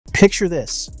Picture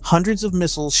this: hundreds of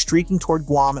missiles streaking toward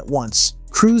Guam at once,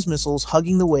 cruise missiles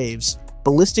hugging the waves,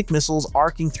 ballistic missiles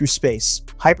arcing through space,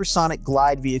 hypersonic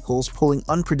glide vehicles pulling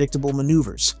unpredictable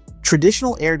maneuvers.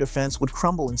 Traditional air defense would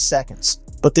crumble in seconds.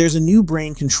 But there's a new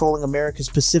brain controlling America's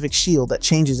Pacific Shield that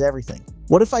changes everything.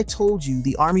 What if I told you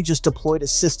the Army just deployed a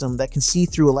system that can see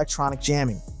through electronic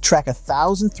jamming, track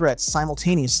 1,000 threats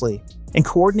simultaneously, and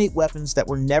coordinate weapons that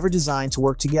were never designed to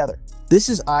work together? This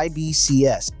is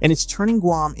IBCS, and it's turning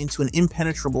Guam into an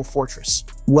impenetrable fortress.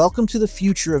 Welcome to the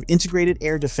future of integrated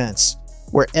air defense,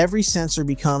 where every sensor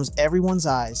becomes everyone's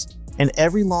eyes, and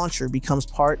every launcher becomes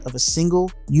part of a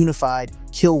single, unified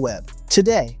kill web.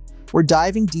 Today, we're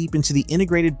diving deep into the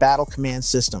Integrated Battle Command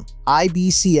System,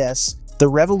 IBCS, the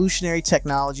revolutionary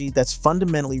technology that's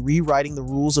fundamentally rewriting the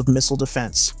rules of missile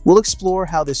defense. We'll explore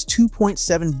how this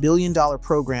 $2.7 billion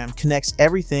program connects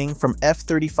everything from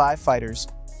F-35 fighters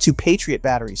to Patriot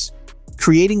batteries,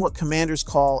 creating what commanders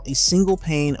call a single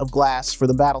pane of glass for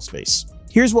the battlespace.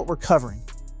 Here's what we're covering.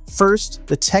 First,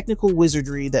 the technical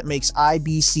wizardry that makes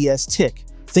IBCS tick.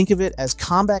 Think of it as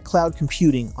combat cloud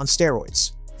computing on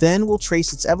steroids. Then we'll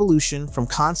trace its evolution from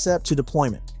concept to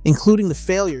deployment, including the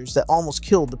failures that almost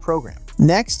killed the program.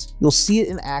 Next, you'll see it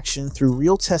in action through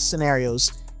real test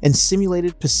scenarios and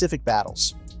simulated Pacific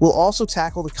battles. We'll also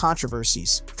tackle the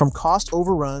controversies, from cost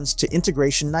overruns to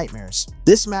integration nightmares.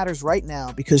 This matters right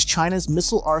now because China's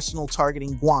missile arsenal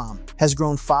targeting Guam has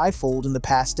grown fivefold in the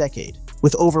past decade,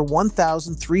 with over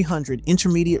 1,300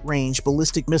 intermediate-range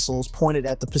ballistic missiles pointed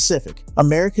at the Pacific.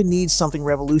 America needs something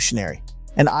revolutionary,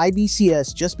 and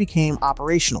IBCS just became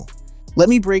operational. Let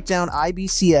me break down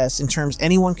IBCS in terms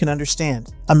anyone can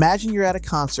understand. Imagine you're at a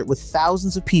concert with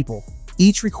thousands of people,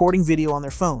 each recording video on their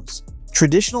phones.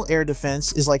 Traditional air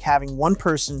defense is like having one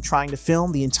person trying to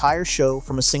film the entire show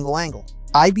from a single angle.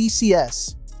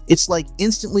 IBCS, it's like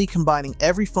instantly combining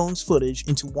every phone's footage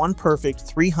into one perfect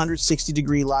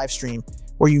 360-degree live stream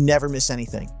where you never miss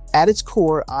anything. At its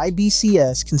core,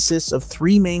 IBCS consists of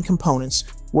three main components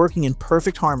working in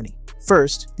perfect harmony.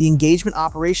 First, the Engagement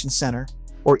Operations Center,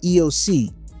 or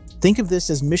EOC. Think of this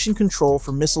as mission control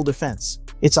for missile defense.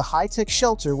 It's a high-tech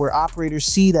shelter where operators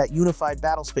see that unified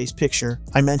battlespace picture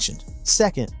I mentioned.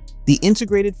 Second, the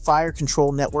Integrated Fire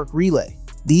Control Network Relay.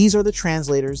 These are the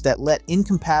translators that let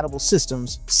incompatible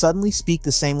systems suddenly speak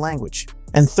the same language.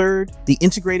 And third, the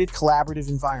Integrated Collaborative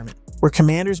Environment, where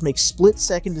commanders make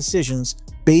split-second decisions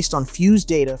based on fused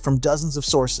data from dozens of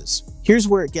sources. Here's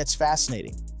where it gets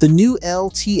fascinating. The new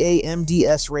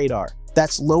LTAMDS radar,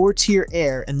 that's lower-tier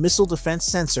air and missile defense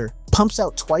sensor, pumps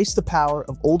out twice the power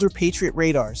of older Patriot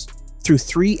radars through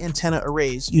 3 antenna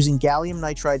arrays using gallium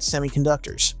nitride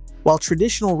semiconductors. While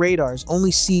traditional radars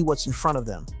only see what's in front of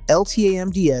them,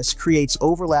 LTAMDS creates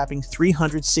overlapping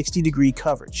 360-degree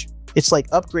coverage. It's like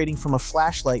upgrading from a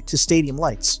flashlight to stadium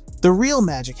lights. The real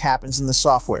magic happens in the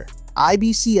software.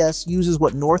 IBCS uses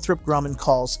what Northrop Grumman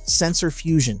calls sensor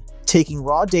fusion, taking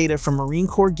raw data from Marine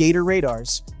Corps Gator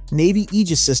radars, Navy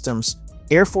Aegis systems,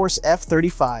 Air Force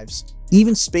F-35s,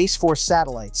 even Space Force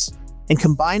satellites, and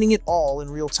combining it all in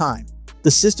real time.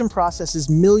 The system processes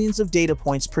millions of data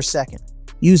points per second,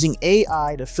 using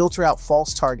AI to filter out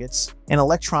false targets and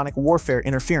electronic warfare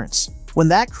interference. When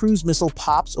that cruise missile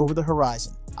pops over the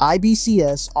horizon,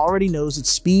 IBCS already knows its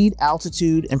speed,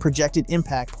 altitude, and projected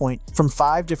impact point from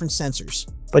 5 different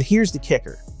sensors. But here's the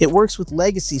kicker. It works with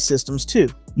legacy systems too.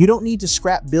 You don't need to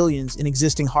scrap billions in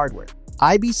existing hardware.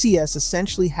 IBCS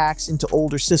essentially hacks into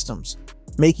older systems,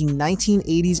 making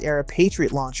 1980s-era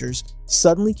Patriot launchers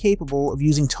suddenly capable of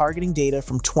using targeting data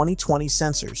from 2020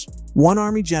 sensors. One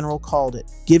Army general called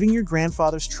it giving your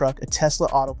grandfather's truck a Tesla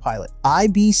autopilot.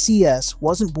 IBCS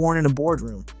wasn't born in a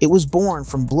boardroom. It was born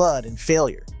from blood and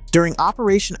failure. During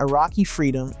Operation Iraqi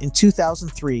Freedom in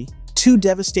 2003, 2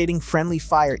 devastating friendly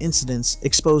fire incidents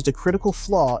exposed a critical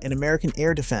flaw in American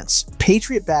air defense.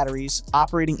 Patriot batteries,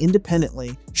 operating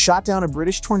independently, shot down a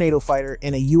British Tornado fighter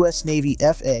and a U.S. Navy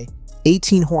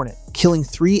FA-18 Hornet, killing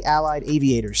 3 Allied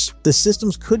aviators. The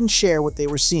systems couldn't share what they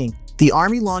were seeing. The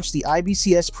Army launched the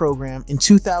IBCS program in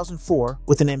 2004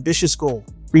 with an ambitious goal: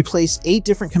 replace 8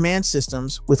 different command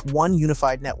systems with one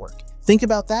unified network. Think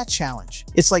about that challenge.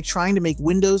 It's like trying to make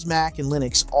Windows, Mac, and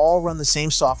Linux all run the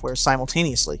same software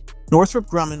simultaneously. Northrop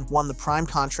Grumman won the prime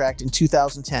contract in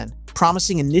 2010,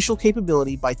 promising initial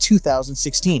capability by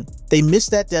 2016. They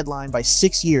missed that deadline by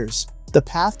 6 years. The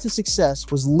path to success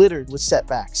was littered with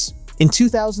setbacks. In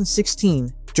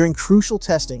 2016, during crucial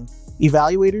testing,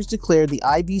 evaluators declared the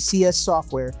IBCS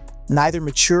software neither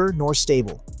mature nor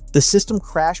stable. The system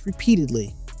crashed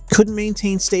repeatedly, couldn't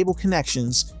maintain stable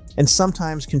connections, and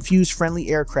sometimes confused friendly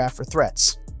aircraft for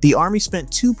threats. The Army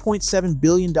spent $2.7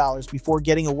 billion before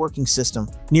getting a working system,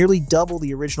 nearly double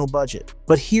the original budget.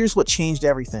 But here's what changed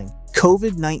everything.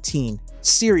 COVID-19.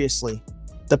 Seriously.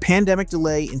 The pandemic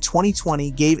delay in 2020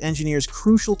 gave engineers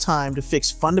crucial time to fix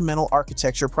fundamental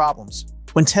architecture problems.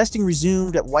 When testing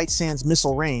resumed at White Sands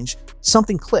Missile Range,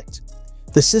 something clicked.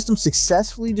 The system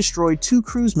successfully destroyed 2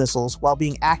 cruise missiles while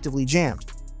being actively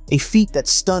jammed, a feat that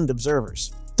stunned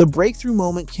observers. The breakthrough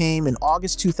moment came in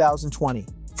August 2020.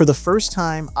 For the first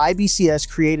time, IBCS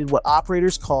created what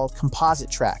operators called composite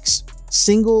tracks,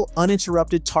 single,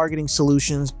 uninterrupted targeting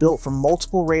solutions built from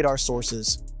multiple radar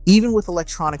sources. Even with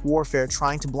electronic warfare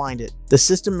trying to blind it, the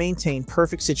system maintained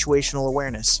perfect situational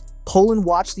awareness. Poland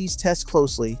watched these tests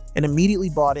closely and immediately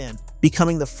bought in,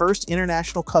 becoming the first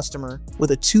international customer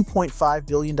with a $2.5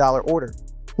 billion order.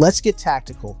 Let's get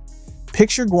tactical.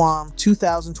 Picture Guam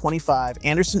 2025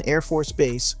 Andersen Air Force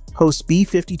Base hosts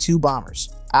B-52 bombers.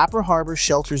 Apra Harbor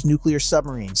shelters nuclear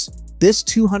submarines. This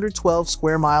 212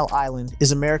 square mile island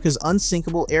is America's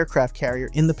unsinkable aircraft carrier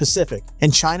in the Pacific,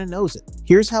 and China knows it.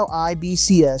 Here's how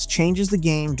IBCS changes the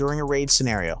game during a raid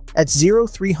scenario. At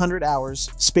 0300 hours,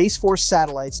 Space Force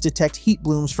satellites detect heat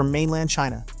blooms from mainland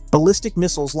China. Ballistic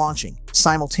missiles launching.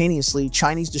 Simultaneously,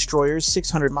 Chinese destroyers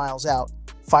 600 miles out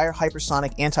fire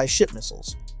hypersonic anti-ship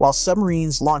missiles, while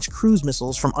submarines launch cruise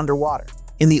missiles from underwater.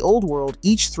 In the old world,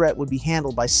 each threat would be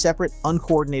handled by separate,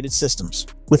 uncoordinated systems.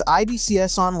 With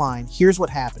IBCS online, here's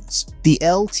what happens. The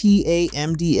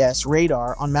LTAMDS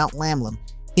radar on Mount Lamlam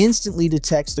instantly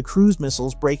detects the cruise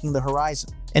missiles breaking the horizon.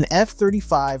 An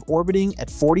F-35 orbiting at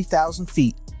 40,000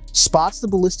 feet spots the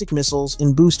ballistic missiles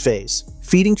in boost phase,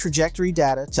 feeding trajectory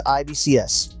data to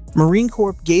IBCS. Marine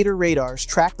Corps Gator radars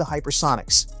track the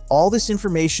hypersonics. All this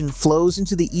information flows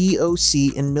into the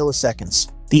EOC in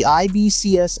milliseconds. The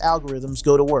IBCS algorithms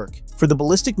go to work. For the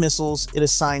ballistic missiles, it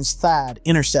assigns THAAD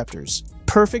interceptors,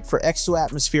 perfect for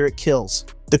exoatmospheric kills.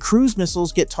 The cruise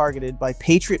missiles get targeted by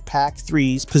Patriot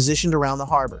PAC-3s positioned around the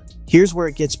harbor. Here's where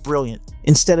it gets brilliant.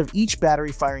 Instead of each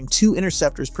battery firing 2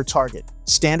 interceptors per target,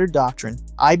 standard doctrine,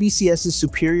 IBCS's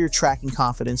superior tracking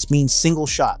confidence means single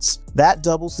shots. That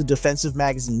doubles the defensive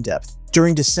magazine depth.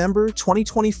 During December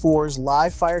 2024's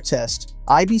live fire test,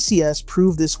 IBCS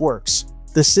proved this works.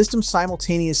 The system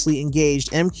simultaneously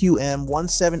engaged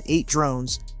MQM-178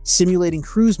 drones, simulating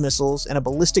cruise missiles and a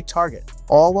ballistic target,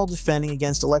 all while defending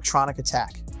against electronic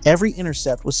attack. Every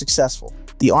intercept was successful.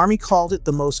 The Army called it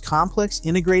the most complex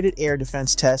integrated air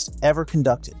defense test ever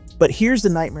conducted. But here's the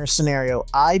nightmare scenario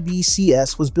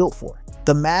IBCS was built for: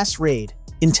 the mass raid.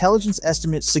 Intelligence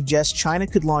estimates suggest China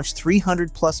could launch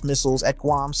 300+ missiles at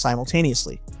Guam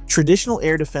simultaneously. Traditional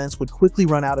air defense would quickly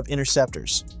run out of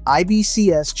interceptors.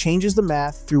 IBCS changes the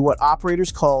math through what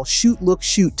operators call shoot, look,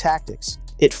 shoot tactics.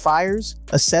 It fires,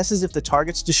 assesses if the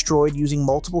target's destroyed using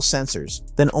multiple sensors,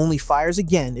 then only fires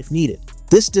again if needed.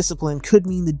 This discipline could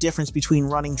mean the difference between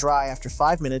running dry after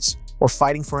 5 minutes or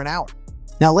fighting for an hour.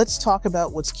 Now let's talk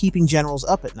about what's keeping generals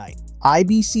up at night.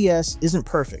 IBCS isn't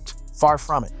perfect, far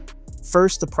from it.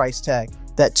 First, the price tag.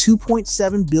 That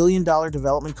 $2.7 billion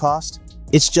development cost,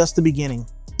 it's just the beginning.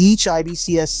 Each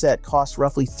IBCS set costs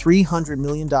roughly $300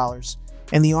 million,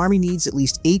 and the Army needs at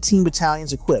least 18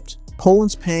 battalions equipped.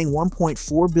 Poland's paying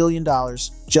 $1.4 billion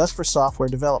just for software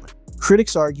development.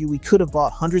 Critics argue we could have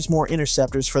bought hundreds more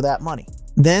interceptors for that money.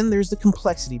 Then there's the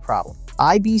complexity problem.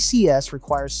 IBCS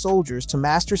requires soldiers to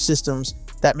master systems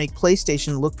that make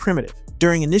PlayStation look primitive.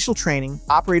 During initial training,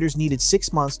 operators needed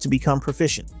 6 months to become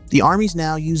proficient. The Army's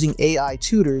now using AI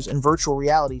tutors and virtual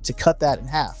reality to cut that in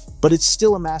half, but it's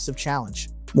still a massive challenge.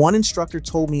 One instructor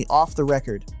told me off the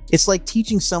record, it's like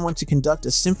teaching someone to conduct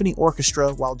a symphony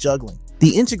orchestra while juggling.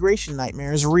 The integration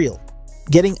nightmare is real.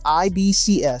 Getting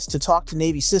IBCS to talk to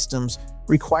Navy systems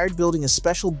required building a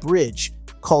special bridge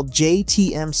called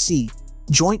JTMC,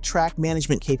 Joint Track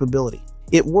Management Capability.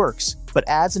 It works, but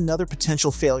adds another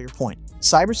potential failure point.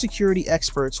 Cybersecurity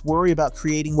experts worry about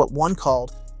creating what one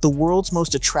called the world's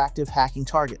most attractive hacking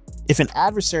target. If an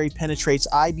adversary penetrates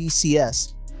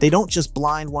IBCS, they don't just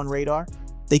blind one radar,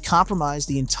 they compromise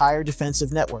the entire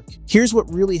defensive network. Here's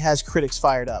what really has critics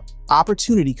fired up: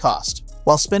 opportunity cost.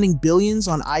 While spending billions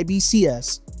on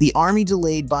IBCS, the Army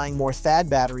delayed buying more THAAD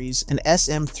batteries and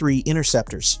SM-3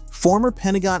 interceptors. Former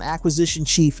Pentagon Acquisition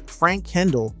Chief Frank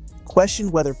Kendall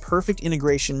questioned whether perfect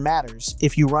integration matters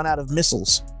if you run out of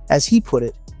missiles. As he put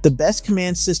it, the best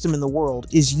command system in the world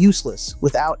is useless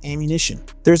without ammunition.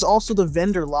 There's also the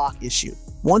vendor lock issue.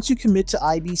 Once you commit to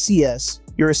IBCS,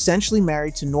 you're essentially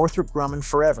married to Northrop Grumman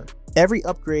forever. Every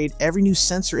upgrade, every new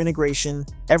sensor integration,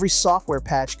 every software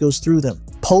patch goes through them.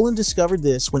 Poland discovered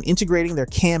this when integrating their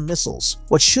CAM missiles.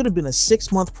 What should have been a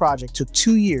 6-month project took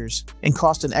 2 years and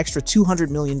cost an extra $200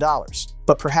 million.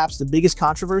 But perhaps the biggest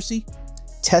controversy?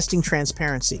 Testing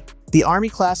transparency. The Army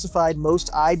classified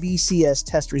most IBCS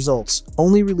test results,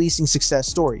 only releasing success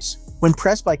stories. When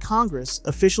pressed by Congress,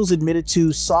 officials admitted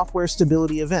to software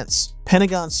stability events,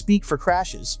 Pentagon speak for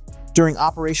crashes, during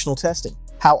operational testing.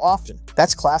 How often?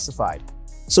 That's classified.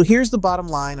 So here's the bottom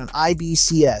line on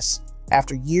IBCS.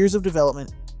 After years of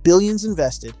development, billions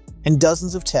invested, and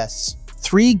dozens of tests,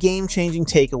 3 game-changing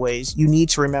takeaways you need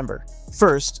to remember.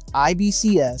 First,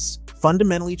 IBCS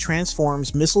fundamentally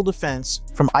transforms missile defense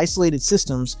from isolated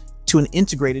systems to an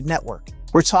integrated network.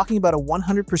 We're talking about a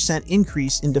 100%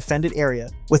 increase in defended area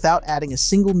without adding a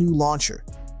single new launcher,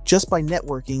 just by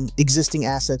networking existing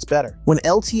assets better. When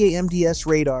LTAMDS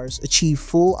radars achieve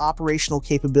full operational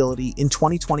capability in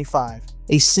 2025,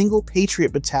 a single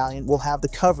Patriot battalion will have the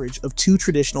coverage of 2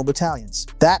 traditional battalions.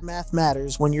 That math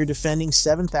matters when you're defending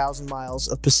 7,000 miles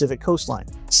of Pacific coastline.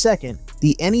 Second,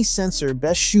 the any sensor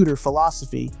best shooter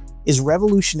philosophy is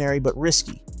revolutionary but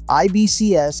risky.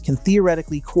 IBCS can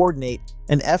theoretically coordinate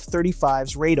an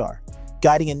F-35's radar,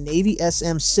 guiding a Navy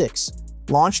SM-6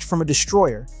 launched from a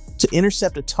destroyer to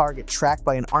intercept a target tracked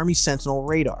by an Army Sentinel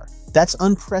radar. That's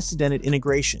unprecedented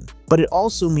integration, but it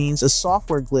also means a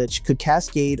software glitch could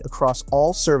cascade across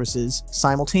all services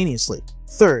simultaneously.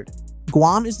 Third,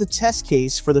 Guam is the test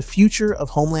case for the future of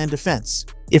homeland defense.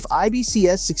 If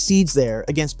IBCS succeeds there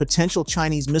against potential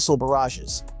Chinese missile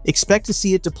barrages, expect to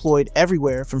see it deployed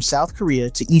everywhere from South Korea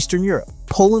to Eastern Europe.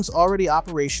 Poland's already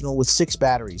operational with 6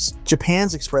 batteries.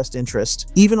 Japan's expressed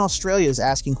interest. Even Australia is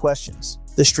asking questions.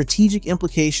 The strategic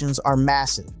implications are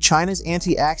massive. China's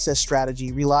anti-access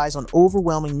strategy relies on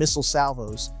overwhelming missile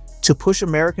salvos to push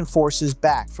American forces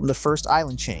back from the first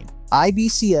island chain.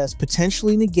 IBCS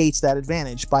potentially negates that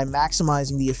advantage by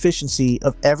maximizing the efficiency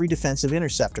of every defensive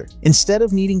interceptor. Instead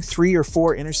of needing 3 or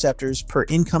 4 interceptors per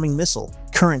incoming missile,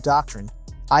 current doctrine,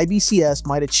 IBCS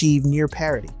might achieve near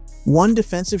parity. 1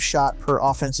 defensive shot per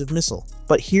offensive missile.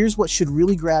 But here's what should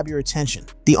really grab your attention.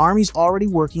 The Army's already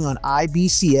working on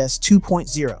IBCS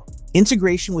 2.0.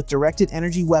 Integration with directed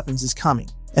energy weapons is coming.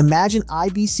 Imagine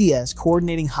IBCS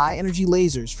coordinating high-energy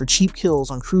lasers for cheap kills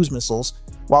on cruise missiles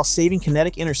while saving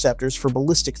kinetic interceptors for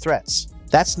ballistic threats.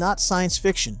 That's not science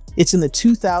fiction. It's in the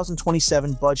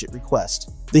 2027 budget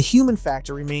request. The human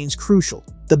factor remains crucial.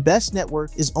 The best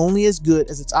network is only as good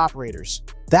as its operators.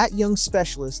 That young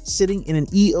specialist sitting in an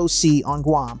EOC on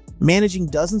Guam, managing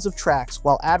dozens of tracks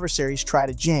while adversaries try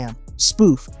to jam,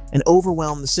 spoof, and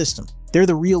overwhelm the system. They're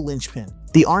the real linchpin.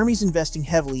 The Army's investing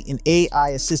heavily in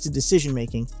AI-assisted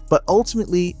decision-making, but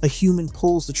ultimately, a human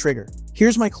pulls the trigger.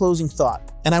 Here's my closing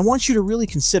thought, and I want you to really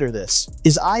consider this.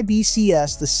 Is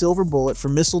IBCS the silver bullet for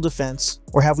missile defense,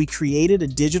 or have we created a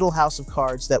digital house of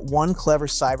cards that one clever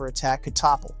cyber attack could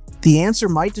topple? The answer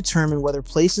might determine whether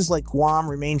places like Guam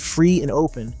remain free and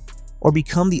open, or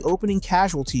become the opening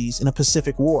casualties in a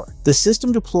Pacific war. The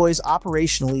system deploys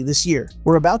operationally this year.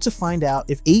 We're about to find out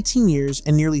if 18 years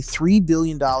and nearly $3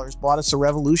 billion bought us a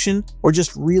revolution or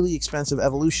just really expensive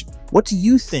evolution. What do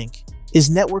you think? Is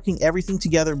networking everything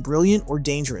together brilliant or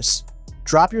dangerous?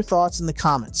 Drop your thoughts in the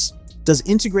comments. Does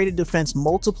integrated defense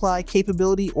multiply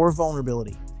capability or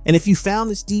vulnerability? And if you found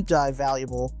this deep dive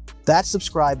valuable, that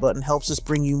subscribe button helps us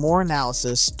bring you more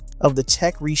analysis of the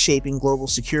tech reshaping global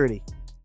security.